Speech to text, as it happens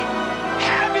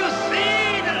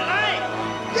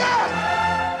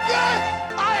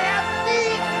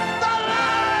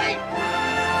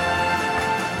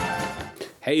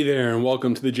Hey there, and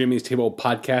welcome to the Jimmy's Table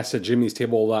podcast at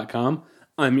jimmystable.com.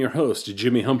 I'm your host,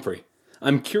 Jimmy Humphrey.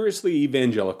 I'm curiously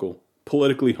evangelical,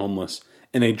 politically homeless,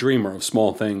 and a dreamer of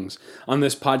small things. On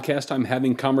this podcast, I'm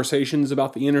having conversations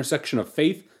about the intersection of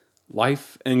faith,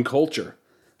 life, and culture.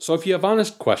 So if you have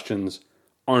honest questions,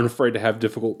 aren't afraid to have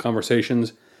difficult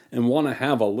conversations, and want to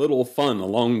have a little fun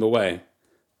along the way,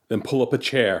 then pull up a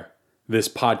chair. This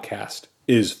podcast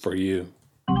is for you.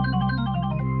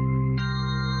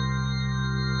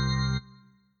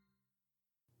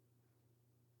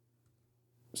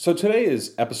 So today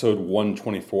is episode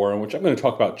 124, in which I'm going to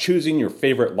talk about choosing your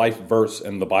favorite life verse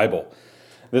in the Bible.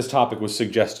 This topic was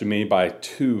suggested to me by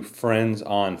two friends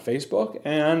on Facebook,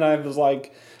 and I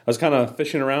was kind of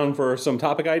fishing around for some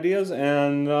topic ideas,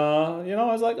 and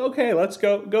I was like, okay, let's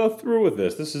go through with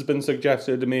this. This has been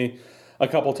suggested to me a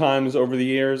couple times over the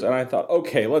years, and I thought,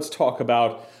 okay, let's talk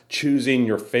about choosing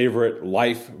your favorite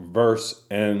life verse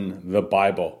in the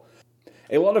Bible.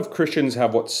 A lot of Christians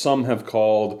have what some have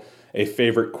called a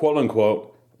favorite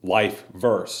quote-unquote life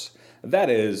verse. That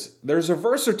is, there's a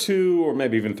verse or two, or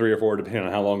maybe even 3 or 4, depending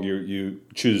on how long you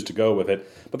choose to go with it,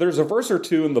 but there's a verse or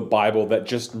two in the Bible that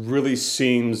just really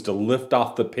seems to lift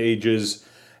off the pages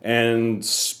and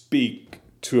speak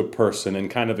to a person in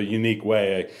kind of a unique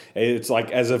way. It's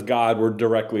like as if God were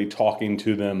directly talking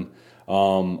to them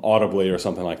audibly or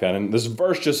something like that. And this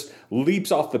verse just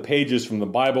leaps off the pages from the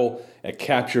Bible. It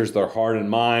captures their heart and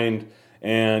mind,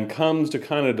 and comes to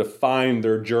kind of define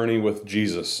their journey with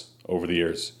Jesus over the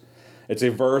years. It's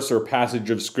a verse or passage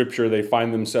of Scripture they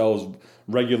find themselves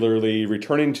regularly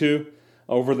returning to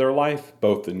over their life,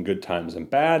 both in good times and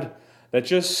bad, that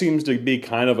just seems to be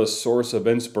kind of a source of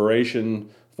inspiration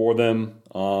for them,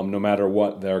 no matter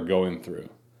what they're going through.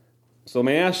 So let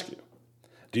me ask you,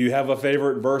 do you have a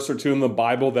favorite verse or two in the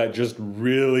Bible that just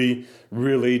really,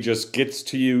 really just gets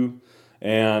to you?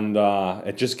 And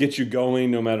it just gets you going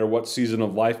no matter what season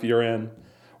of life you're in.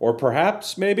 Or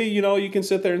perhaps maybe, you can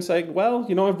sit there and say, well,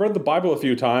 I've read the Bible a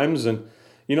few times and,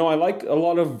 I like a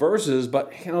lot of verses,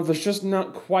 but, there's just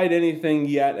not quite anything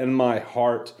yet in my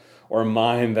heart or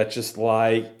mind that's just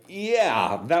like,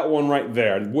 yeah, that one right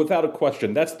there, without a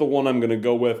question. That's the one I'm going to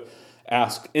go with.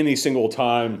 Ask any single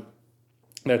time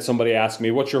that somebody asks me,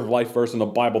 what's your life verse in the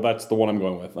Bible? That's the one I'm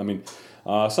going with. I mean,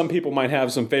 some people might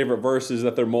have some favorite verses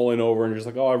that they're mulling over and just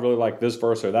like, oh, I really like this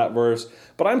verse or that verse.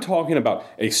 But I'm talking about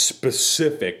a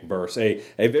specific verse, a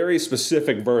very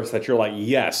specific verse that you're like,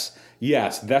 yes,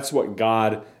 that's what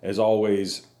God is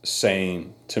always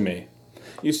saying to me.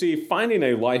 You see, finding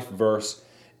a life verse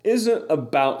isn't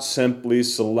about simply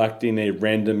selecting a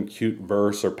random cute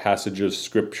verse or passage of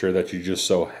Scripture that you just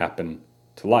so happen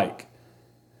to like.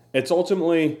 It's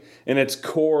ultimately, in its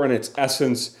core and its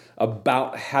essence,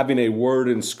 about having a word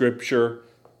in Scripture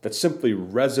that simply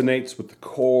resonates with the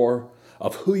core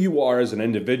of who you are as an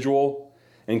individual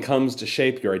and comes to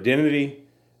shape your identity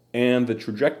and the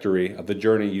trajectory of the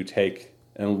journey you take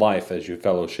in life as you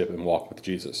fellowship and walk with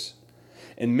Jesus.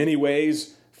 In many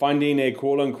ways, finding a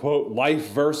quote-unquote life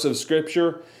verse of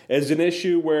Scripture is an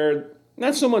issue where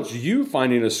not so much you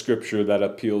finding a Scripture that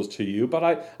appeals to you, but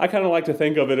I kind of like to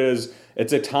think of it as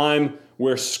it's a time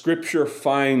where Scripture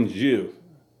finds you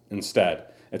instead.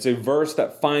 It's a verse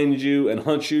that finds you and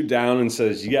hunts you down and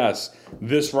says, yes,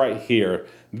 this right here,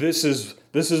 this is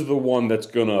the one that's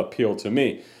going to appeal to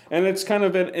me. And it's kind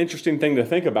of an interesting thing to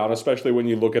think about, especially when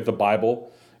you look at the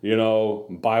Bible.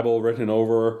 Bible written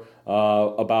over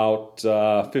about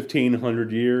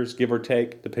 1,500 years, give or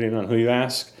take, depending on who you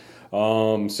ask.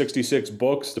 66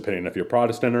 books, depending if you're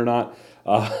Protestant or not.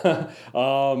 There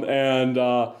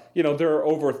are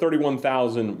over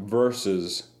 31,000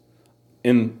 verses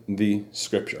in the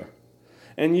Scripture.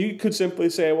 And you could simply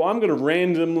say, well, I'm going to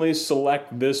randomly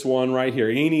select this one right here,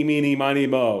 eeny, meeny, miny,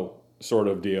 mo sort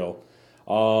of deal.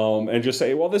 And just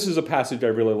say, well, this is a passage I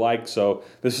really like, so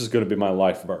this is going to be my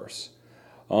life verse.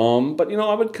 But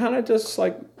I would kind of just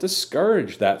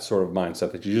discourage that sort of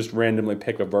mindset that you just randomly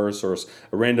pick a verse or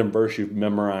a random verse you've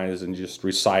memorized and just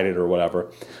recite it or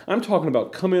whatever. I'm talking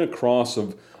about coming across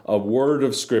a word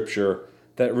of Scripture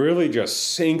that really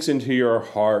just sinks into your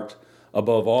heart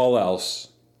above all else,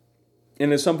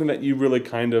 and is something that you really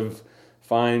kind of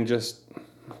find just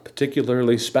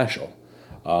particularly special.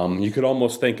 You could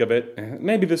almost think of it,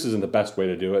 maybe this isn't the best way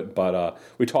to do it, but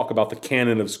we talk about the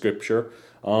canon of Scripture,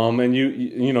 and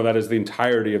you know that is the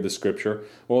entirety of the Scripture.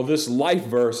 Well, this life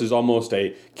verse is almost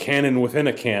a canon within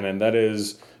a canon. That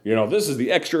is, this is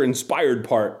the extra inspired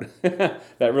part that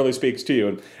really speaks to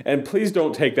you. And please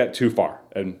don't take that too far,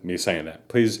 and me saying that.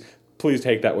 Please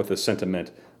take that with a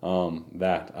sentiment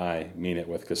that I mean it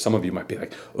with, because some of you might be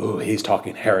like, "Oh, he's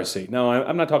talking heresy." No,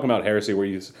 I'm not talking about heresy where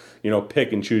you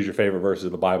pick and choose your favorite verses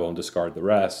of the Bible and discard the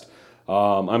rest.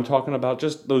 I'm talking about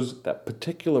just that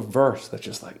particular verse that's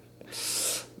just like,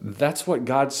 that's what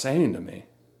God's saying to me.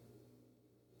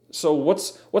 So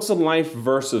what's the life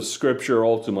verse of Scripture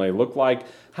ultimately look like?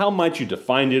 How might you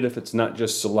define it if it's not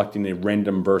just selecting a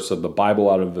random verse of the Bible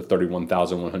out of the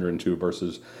 31,102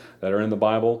 verses that are in the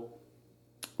Bible?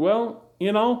 Well,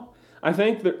 I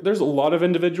think there's a lot of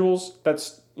individuals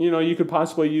that's, you could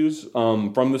possibly use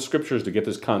from the Scriptures to get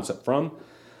this concept from.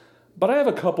 But I have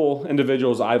a couple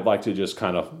individuals I'd like to just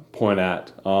kind of point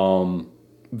at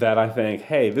that I think,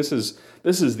 hey, this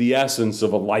is the essence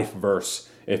of a life verse,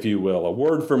 if you will, a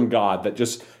word from God that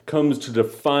just comes to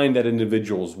define that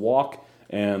individual's walk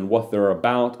and what they're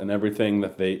about and everything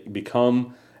that they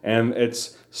become. And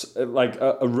it's like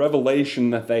a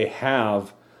revelation that they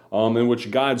have in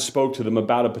which God spoke to them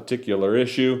about a particular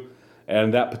issue,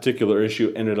 and that particular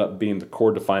issue ended up being the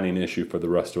core defining issue for the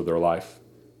rest of their life.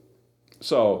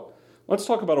 So let's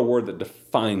talk about a word that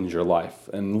defines your life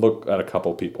and look at a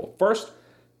couple people. First,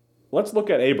 let's look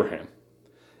at Abraham.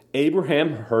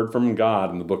 Abraham heard from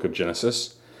God in the book of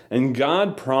Genesis, and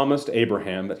God promised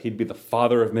Abraham that he'd be the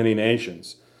father of many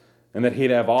nations, and that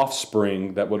he'd have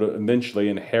offspring that would eventually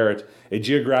inherit a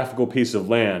geographical piece of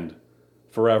land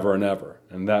forever and ever.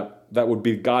 And that would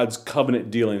be God's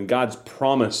covenant dealing, God's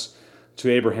promise to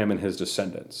Abraham and his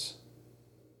descendants.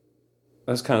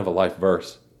 That's kind of a life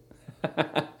verse.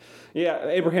 Yeah,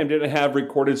 Abraham didn't have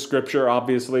recorded scripture,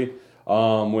 obviously,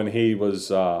 when he was,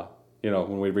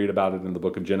 when we read about it in the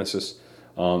book of Genesis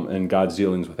and God's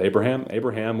dealings with Abraham.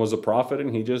 Abraham was a prophet,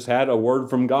 and he just had a word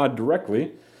from God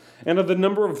directly. And of the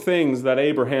number of things that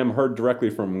Abraham heard directly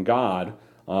from God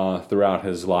throughout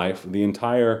his life, I'm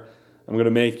going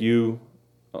to make you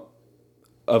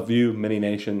of you many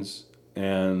nations,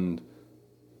 and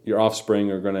your offspring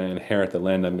are going to inherit the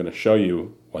land I'm going to show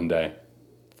you one day.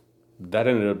 That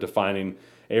ended up defining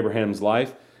Abraham's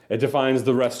life. It defines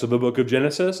the rest of the book of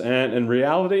Genesis, and in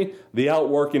reality, the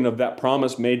outworking of that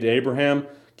promise made to Abraham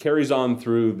carries on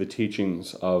through the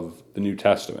teachings of the New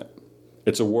Testament.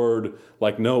 It's a word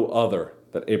like no other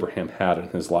that Abraham had in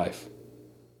his life.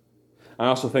 I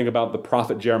also think about the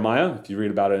prophet Jeremiah. If you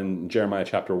read about it in Jeremiah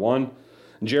chapter 1.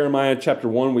 In Jeremiah chapter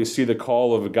 1, we see the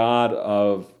call of God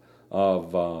on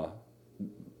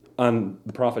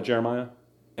the prophet Jeremiah.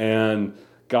 And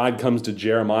God comes to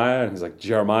Jeremiah, and he's like,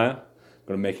 Jeremiah, I'm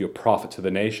going to make you a prophet to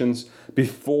the nations.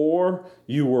 Before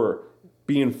you were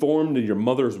being formed in your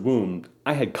mother's womb,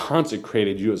 I had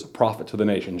consecrated you as a prophet to the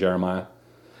nation, Jeremiah.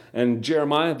 And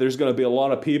Jeremiah, there's going to be a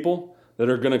lot of people that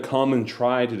are going to come and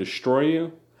try to destroy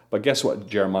you. But guess what,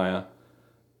 Jeremiah?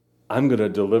 I'm going to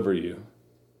deliver you.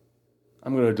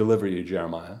 I'm going to deliver you,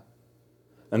 Jeremiah.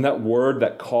 And that word,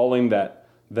 that calling that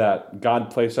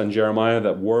God placed on Jeremiah,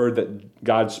 that word that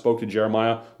God spoke to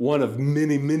Jeremiah, one of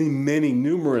many, many, many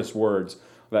numerous words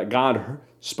that God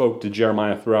spoke to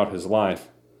Jeremiah throughout his life,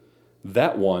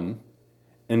 that one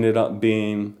ended up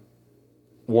being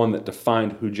one that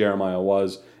defined who Jeremiah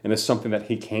was, and is something that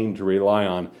he came to rely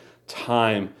on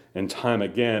time and time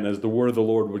again, as the word of the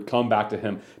Lord would come back to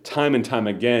him time and time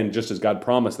again, just as God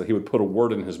promised that he would put a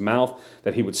word in his mouth,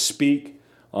 that he would speak,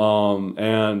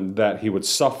 and that he would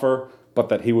suffer, but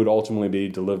that he would ultimately be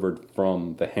delivered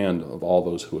from the hand of all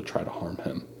those who would try to harm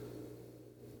him.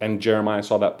 And Jeremiah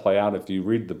saw that play out if you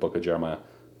read the book of Jeremiah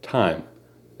time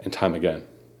and time again.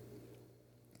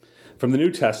 From the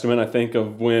New Testament, I think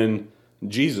of when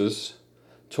Jesus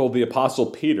told the apostle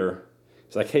Peter,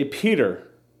 he's like, hey, Peter,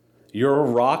 you're a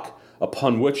rock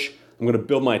upon which I'm going to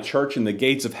build my church, and the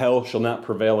gates of hell shall not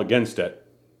prevail against it.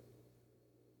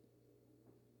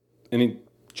 And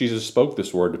Jesus spoke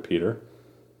this word to Peter.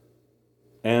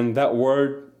 And that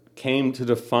word came to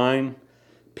define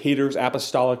Peter's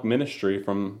apostolic ministry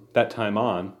from that time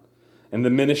on. And the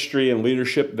ministry and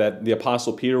leadership that the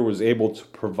apostle Peter was able to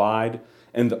provide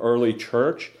in the early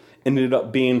church ended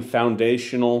up being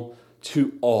foundational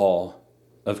to all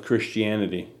of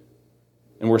Christianity.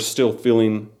 And we're still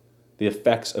feeling the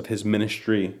effects of his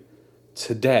ministry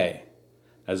today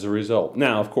as a result.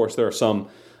 Now, of course, there are some,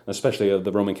 especially of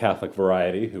the Roman Catholic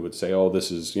variety, who would say, oh,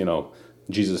 this is,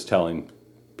 Jesus telling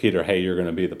Peter, hey, you're going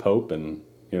to be the Pope, and,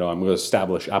 I'm going to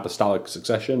establish apostolic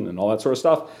succession and all that sort of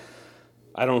stuff.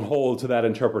 I don't hold to that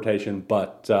interpretation,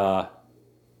 but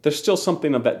there's still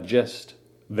something of that gist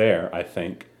there, I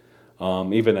think,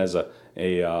 even as a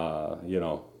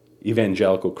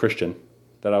evangelical Christian,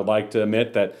 that I'd like to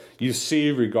admit that you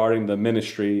see regarding the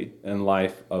ministry and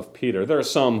life of Peter. There are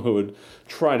some who would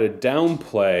try to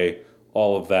downplay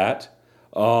all of that,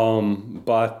 We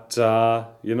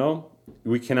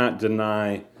cannot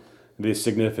deny the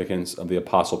significance of the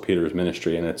Apostle Peter's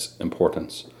ministry and its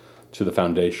importance to the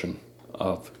foundation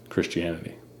of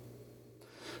Christianity.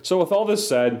 So with all this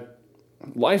said,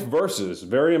 life verses,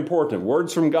 very important.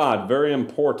 Words from God, very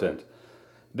important.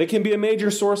 They can be a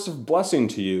major source of blessing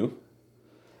to you.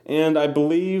 And I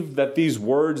believe that these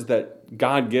words that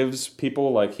God gives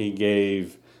people, like he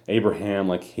gave Abraham,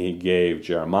 like he gave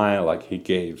Jeremiah, like he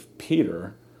gave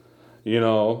Peter,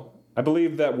 I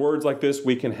believe that words like this,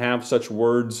 we can have such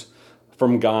words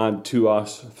from God to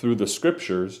us through the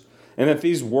Scriptures, and that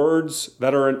these words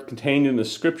that are contained in the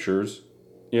Scriptures,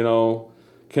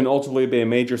 can ultimately be a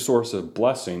major source of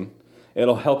blessing.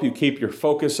 It'll help you keep your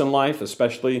focus in life,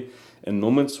 especially in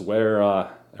moments where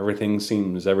everything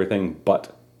seems everything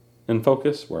but in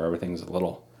focus, where everything's a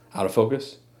little out of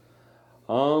focus.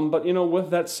 But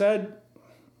with that said,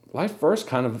 life verse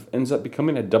kind of ends up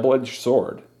becoming a double-edged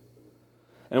sword.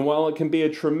 And while it can be a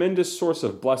tremendous source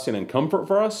of blessing and comfort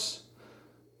for us,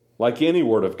 like any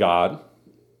word of God,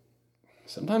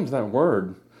 sometimes that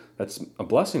word that's a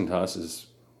blessing to us is,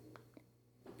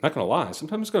 not going to lie,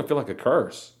 sometimes it's going to feel like a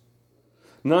curse.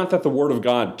 Not that the word of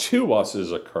God to us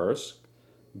is a curse.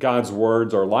 God's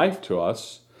words are life to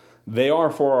us. They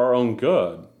are for our own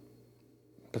good.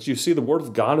 But you see, the word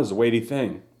of God is a weighty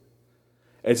thing.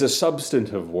 It's a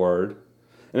substantive word,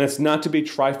 and it's not to be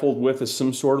trifled with as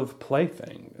some sort of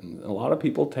plaything. And a lot of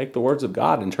people take the words of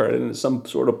God and turn it into some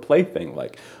sort of plaything,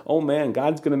 like, oh man,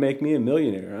 God's going to make me a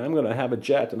millionaire, and I'm going to have a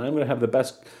jet, and I'm going to have the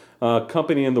best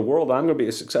company in the world, I'm going to be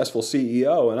a successful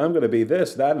CEO, and I'm going to be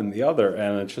this, that, and the other.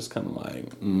 And it's just kind of like,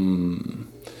 you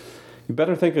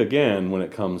better think again when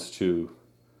it comes to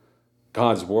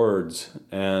God's words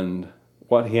and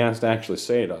what he has to actually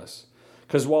say to us.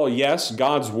 Because while, yes,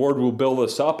 God's word will build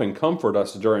us up and comfort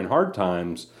us during hard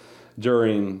times,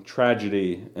 during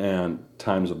tragedy and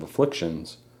times of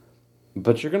afflictions,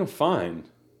 but you're going to find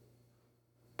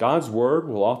God's word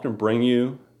will often bring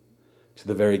you to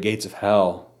the very gates of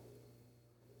hell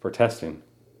for testing.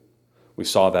 We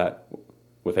saw that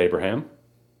with Abraham.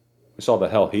 We saw the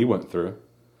hell he went through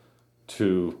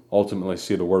to ultimately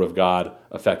see the word of God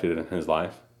affected in his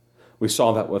life. We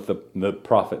saw that with the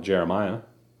prophet Jeremiah.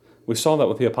 We saw that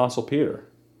with the apostle Peter.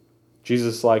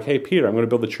 Jesus is like, hey, Peter, I'm going to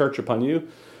build a church upon you.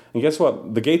 And guess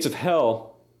what? The gates of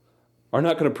hell are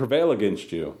not going to prevail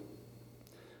against you.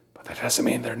 But that doesn't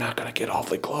mean they're not going to get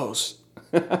awfully close.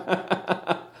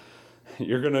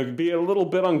 You're going to be a little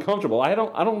bit uncomfortable. I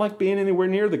don't like being anywhere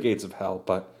near the gates of hell,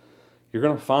 but you're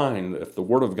going to find if the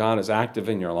word of God is active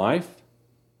in your life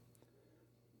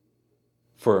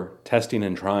for testing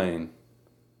and trying,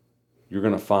 you're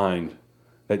going to find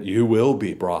that you will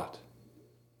be brought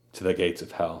to the gates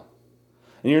of hell.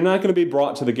 And you're not going to be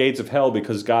brought to the gates of hell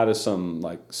because God is some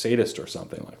sadist or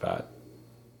something like that.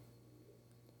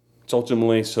 It's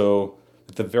ultimately so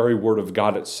that the very word of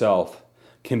God itself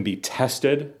can be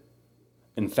tested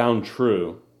and found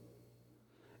true.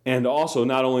 And also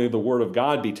not only the word of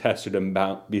God be tested and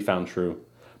be found true,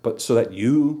 but so that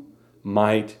you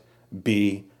might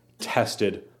be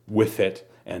tested with it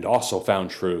and also found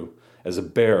true as a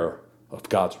bearer of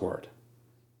God's word.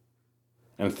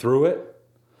 And through it,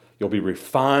 you'll be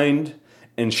refined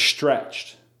and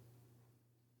stretched.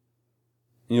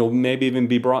 And you'll maybe even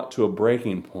be brought to a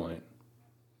breaking point.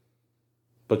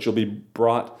 But you'll be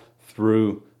brought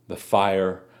through the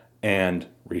fire and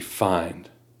refined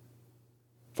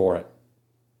for it.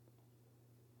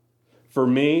 For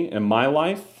me, in my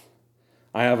life,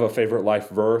 I have a favorite life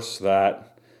verse that,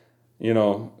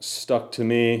 stuck to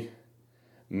me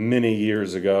many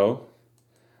years ago.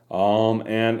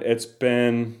 And it's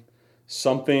been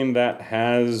something that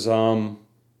has, been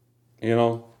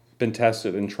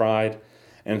tested and tried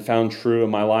and found true in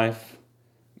my life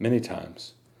many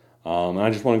times. And I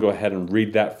just want to go ahead and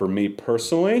read that for me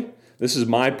personally. This is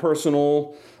my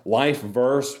personal life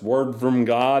verse, word from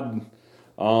God,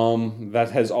 that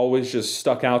has always just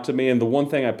stuck out to me. And the one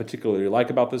thing I particularly like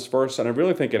about this verse, and I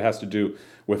really think it has to do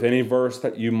with any verse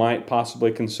that you might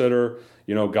possibly consider,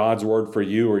 God's word for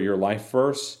you or your life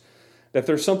verse, that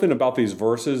there's something about these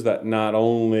verses that not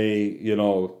only,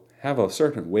 have a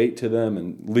certain weight to them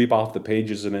and leap off the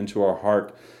pages and into our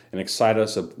heart and excite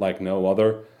us like no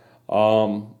other,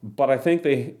 but I think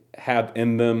they have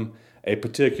in them a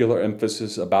particular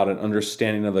emphasis about an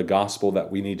understanding of the gospel that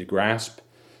we need to grasp.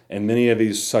 And many of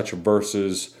these such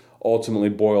verses ultimately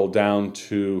boil down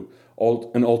to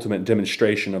an ultimate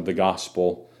demonstration of the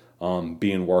gospel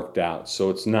being worked out. So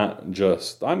it's not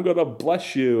just, I'm going to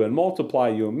bless you and multiply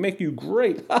you and make you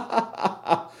great.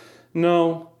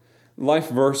 No, life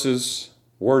verses,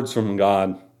 words from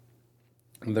God,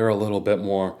 they're a little bit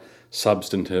more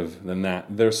substantive than that.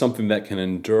 There's something that can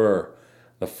endure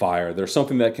the fire. There's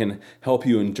something that can help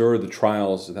you endure the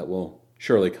trials that will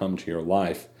surely come to your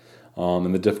life,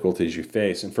 and the difficulties you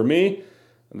face. And for me,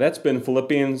 that's been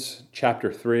Philippians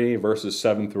chapter 3, verses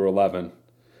 7 through 11.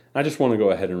 I just want to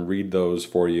go ahead and read those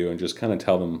for you and just kind of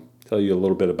tell you a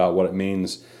little bit about what it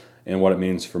means and what it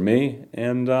means for me.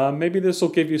 And maybe this will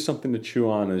give you something to chew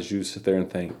on as you sit there and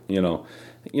think,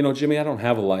 Jimmy, I don't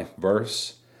have a life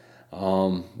verse.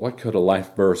 What could a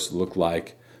life verse look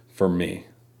like for me?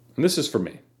 And this is for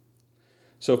me.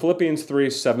 So Philippians 3,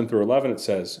 7 through 11, it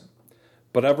says,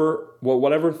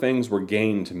 whatever things were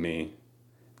gained to me,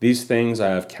 these things I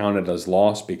have counted as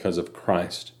loss because of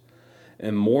Christ.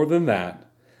 And more than that,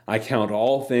 I count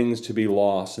all things to be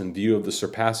loss in view of the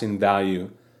surpassing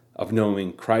value of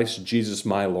knowing Christ Jesus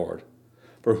my Lord,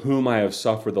 for whom I have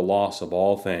suffered the loss of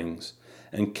all things,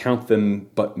 and count them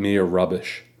but mere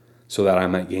rubbish, so that I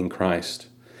might gain Christ,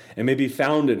 and may be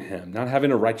found in him, not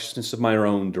having a righteousness of my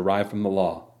own derived from the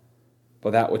law,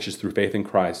 but that which is through faith in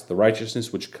Christ, the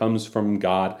righteousness which comes from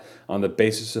God on the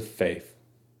basis of faith,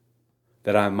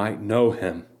 that I might know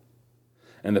him,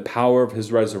 and the power of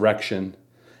his resurrection,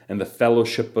 and the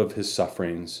fellowship of his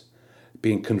sufferings,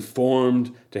 being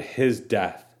conformed to his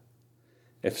death,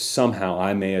 if somehow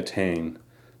I may attain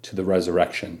to the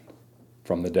resurrection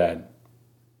from the dead.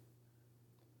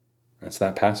 That's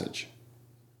that passage.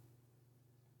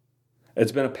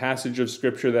 It's been a passage of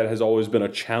Scripture that has always been a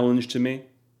challenge to me,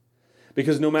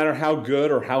 because no matter how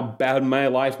good or how bad my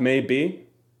life may be,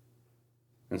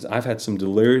 and I've had some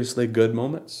deliriously good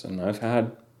moments, and I've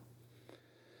had,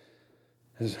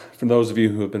 for those of you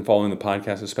who have been following the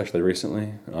podcast, especially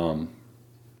recently,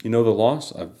 the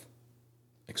loss I've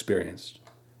experienced.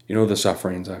 The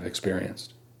sufferings I've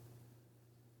experienced.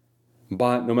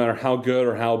 But no matter how good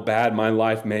or how bad my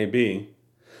life may be,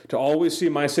 to always see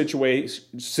my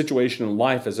situation in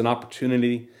life as an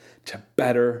opportunity to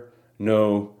better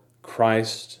know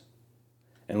Christ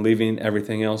and leaving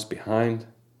everything else behind,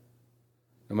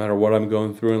 no matter what I'm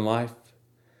going through in life,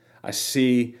 I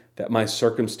see that my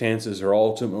circumstances are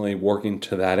ultimately working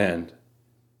to that end,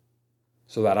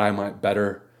 so that I might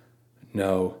better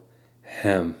know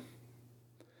him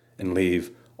and leave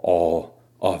all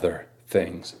other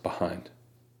things behind.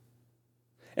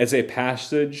 It's a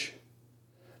passage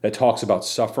that talks about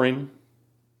suffering,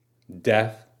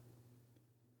 death,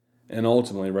 and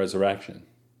ultimately resurrection.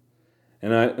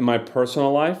 And in my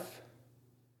personal life,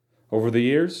 over the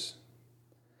years,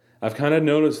 I've kind of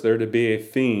noticed there to be a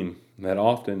theme that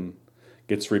often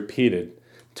gets repeated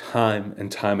time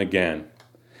and time again.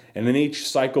 And in each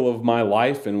cycle of my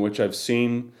life in which I've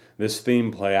seen this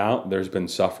theme play out, there's been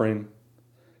suffering,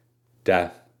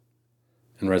 death,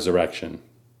 and resurrection.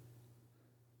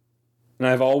 And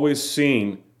I've always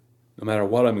seen, no matter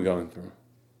what I'm going through,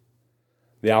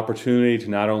 the opportunity to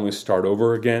not only start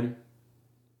over again,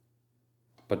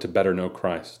 but to better know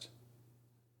Christ.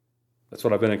 That's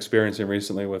what I've been experiencing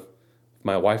recently with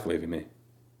my wife leaving me,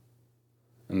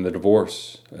 and the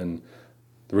divorce, and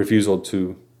the refusal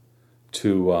to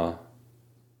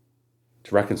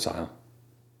reconcile.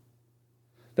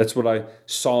 That's what I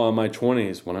saw in my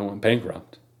 20s when I went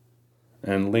bankrupt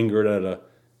and lingered at a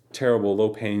terrible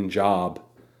low-paying job,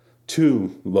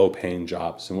 2 low-paying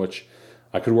jobs in which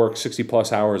I could work 60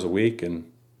 plus hours a week, and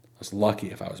I was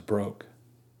lucky if I was broke.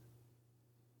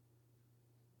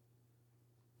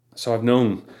 So I've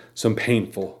known some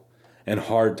painful and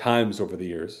hard times over the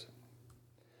years.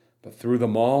 But through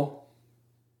them all,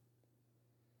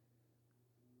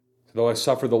 though I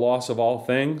suffer the loss of all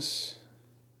things,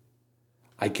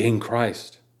 I gain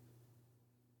Christ.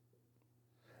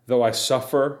 Though I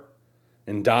suffer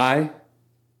and die,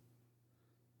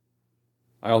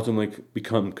 I ultimately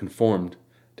become conformed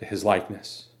to his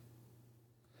likeness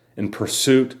in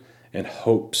pursuit and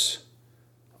hopes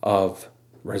of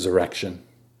resurrection.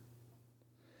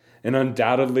 And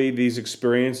undoubtedly, these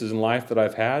experiences in life that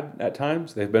I've had at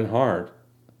times, they've been hard.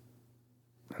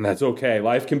 And that's okay.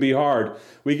 Life can be hard.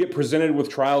 We get presented with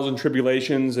trials and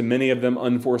tribulations, and many of them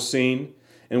unforeseen,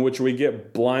 in which we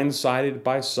get blindsided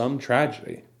by some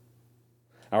tragedy.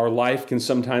 Our life can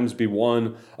sometimes be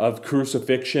one of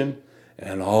crucifixion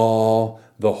and all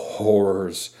the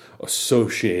horrors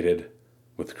associated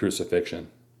with crucifixion.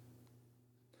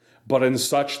 But in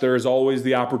such, there is always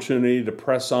the opportunity to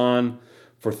press on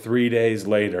for 3 days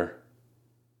later.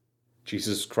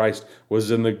 Jesus Christ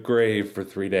was in the grave for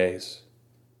 3 days.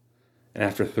 And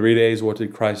after 3 days, what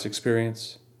did Christ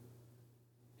experience?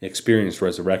 He experienced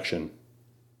resurrection.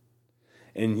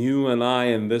 And you and I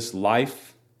in this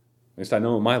life, at least I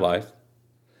know in my life,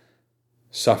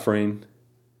 suffering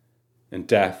and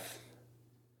death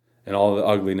and all the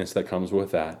ugliness that comes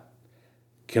with that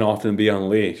can often be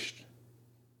unleashed.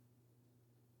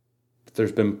 But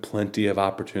there's been plenty of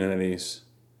opportunities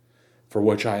for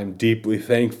which I am deeply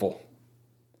thankful,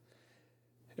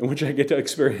 in which I get to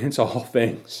experience all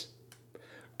things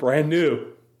brand new,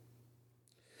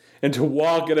 and to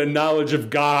walk in a knowledge of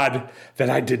God that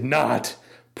I did not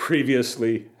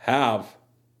previously have.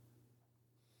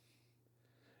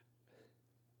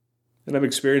 And I'm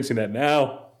experiencing that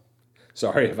now.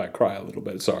 Sorry if I cry a little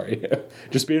bit, sorry.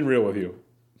 Just being real with you.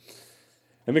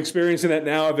 I'm experiencing that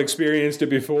now. I've experienced it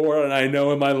before, and I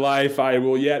know in my life I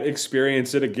will yet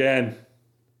experience it again.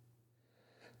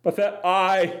 But that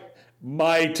I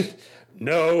might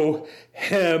know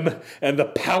him and the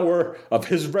power of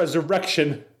his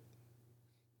resurrection.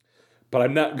 But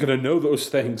I'm not going to know those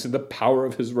things and the power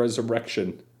of his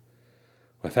resurrection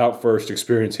without first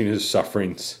experiencing his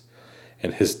sufferings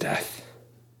and his death.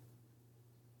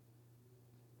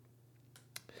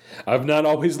 I've not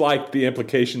always liked the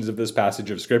implications of this passage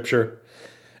of Scripture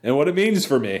and what it means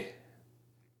for me.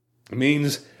 It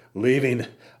means leaving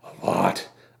a lot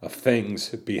of things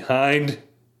behind,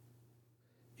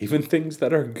 even things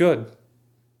that are good.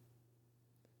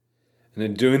 And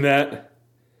in doing that,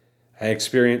 I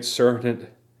experience certain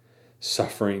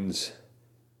sufferings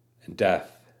and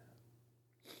death.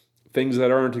 Things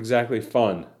that aren't exactly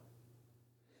fun.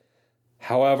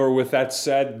 However, with that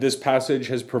said, this passage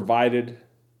has provided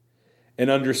an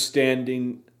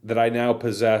understanding that I now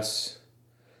possess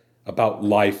about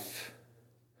life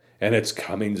and its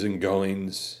comings and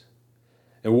goings,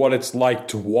 and what it's like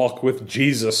to walk with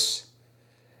Jesus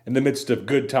in the midst of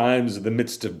good times, in the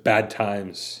midst of bad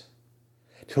times,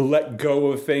 to let go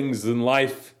of things in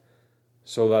life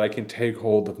so that I can take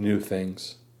hold of new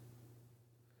things.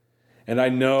 And I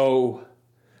know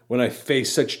when I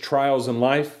face such trials in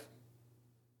life,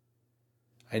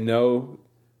 I know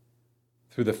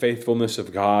through the faithfulness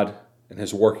of God and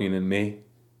his working in me,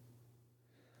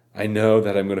 I know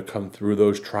that I'm going to come through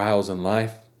those trials in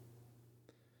life.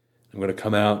 I'm going to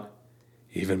come out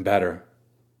even better.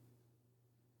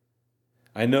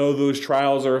 I know those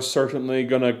trials are certainly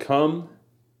going to come,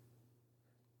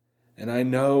 and I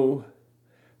know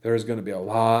there's going to be a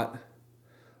lot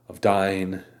of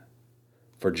dying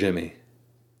for Jimmy.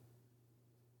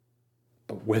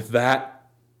 But with that,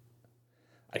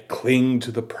 I cling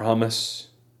to the promise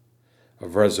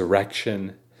of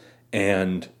resurrection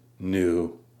and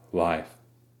new life.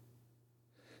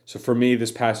 So for me,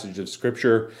 this passage of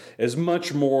Scripture is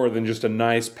much more than just a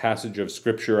nice passage of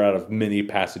Scripture out of many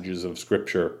passages of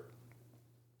Scripture.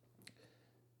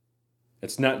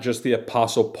 It's not just the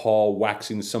Apostle Paul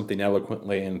waxing something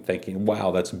eloquently and thinking,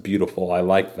 wow, that's beautiful, I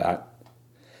like that.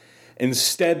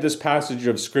 Instead, this passage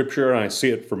of Scripture, and I see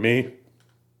it for me,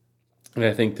 and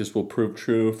I think this will prove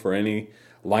true for any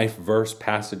life verse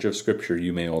passage of Scripture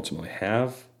you may ultimately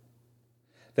have,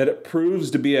 that it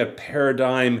proves to be a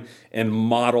paradigm and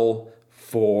model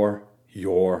for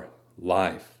your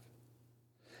life.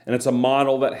 And it's a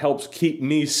model that helps keep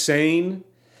me sane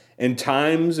in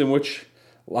times in which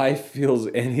life feels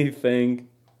anything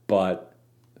but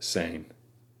sane.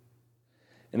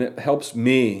 And it helps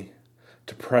me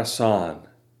to press on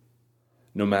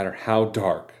no matter how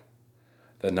dark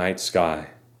the night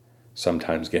sky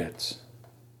sometimes gets.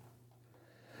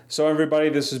 So everybody,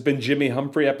 this has been Jimmy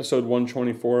Humphrey, episode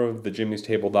 124 of the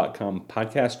Jimmy'sTable.com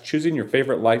podcast, choosing your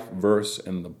favorite life verse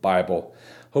in the Bible.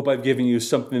 Hope I've given you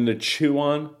something to chew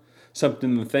on,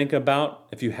 something to think about.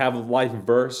 If you have a life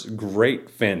verse, great,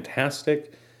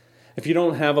 fantastic. If you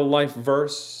don't have a life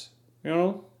verse,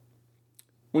 when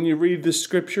you read the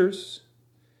scriptures,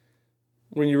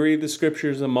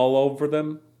 and mull over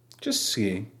them, just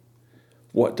see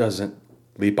what doesn't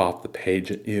leap off the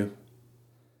page at you.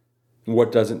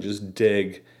 What doesn't just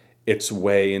dig its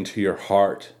way into your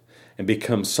heart and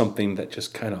become something that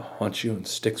just kind of haunts you and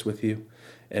sticks with you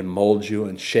and molds you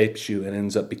and shapes you and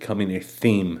ends up becoming a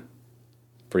theme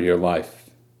for your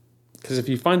life. Because if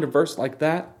you find a verse like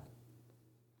that,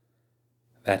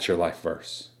 that's your life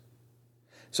verse.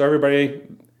 So everybody,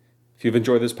 if you've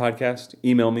enjoyed this podcast,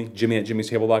 email me,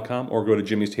 jimmy@jimmystable.com, or go to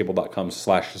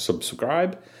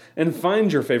jimmystable.com/subscribe and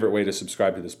find your favorite way to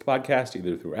subscribe to this podcast,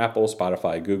 either through Apple,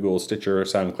 Spotify, Google, Stitcher,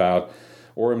 SoundCloud,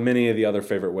 or many of the other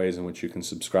favorite ways in which you can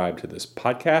subscribe to this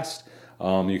podcast.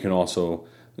 You can also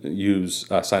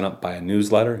sign up by a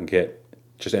newsletter and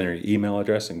just enter your email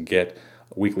address and get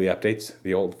weekly updates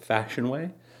the old-fashioned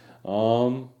way.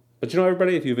 But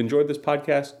everybody, if you've enjoyed this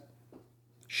podcast,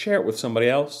 share it with somebody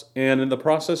else. And in the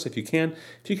process, if you can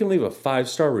leave a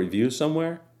 5-star review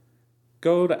somewhere,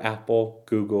 go to Apple,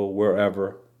 Google,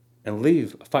 wherever, and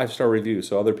leave a 5-star review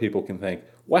so other people can think,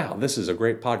 wow, this is a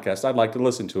great podcast. I'd like to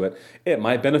listen to it. It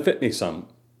might benefit me some.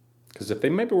 Because if they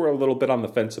maybe were a little bit on the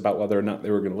fence about whether or not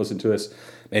they were going to listen to this,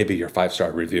 maybe your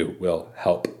 5-star review will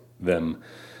help them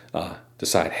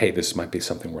decide, hey, this might be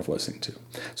something worth listening to.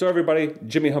 So everybody,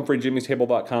 Jimmy Humphrey,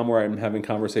 jimmystable.com, where I'm having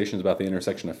conversations about the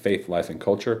intersection of faith, life, and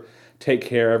culture. Take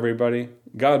care, everybody.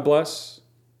 God bless,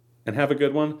 and have a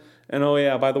good one. And oh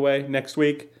yeah, by the way, next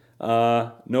week,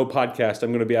 no podcast. I'm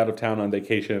going to be out of town on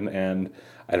vacation, and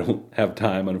I don't have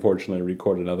time, unfortunately, to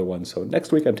record another one. So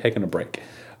next week I'm taking a break.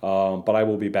 But I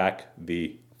will be back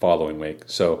the following week.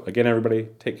 So again, everybody,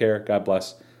 take care. God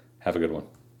bless. Have a good one.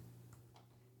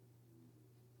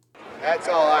 That's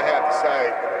all I have to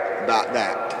say about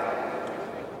that.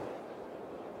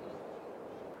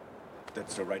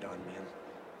 That's so right on, man.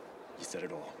 You said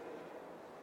it all.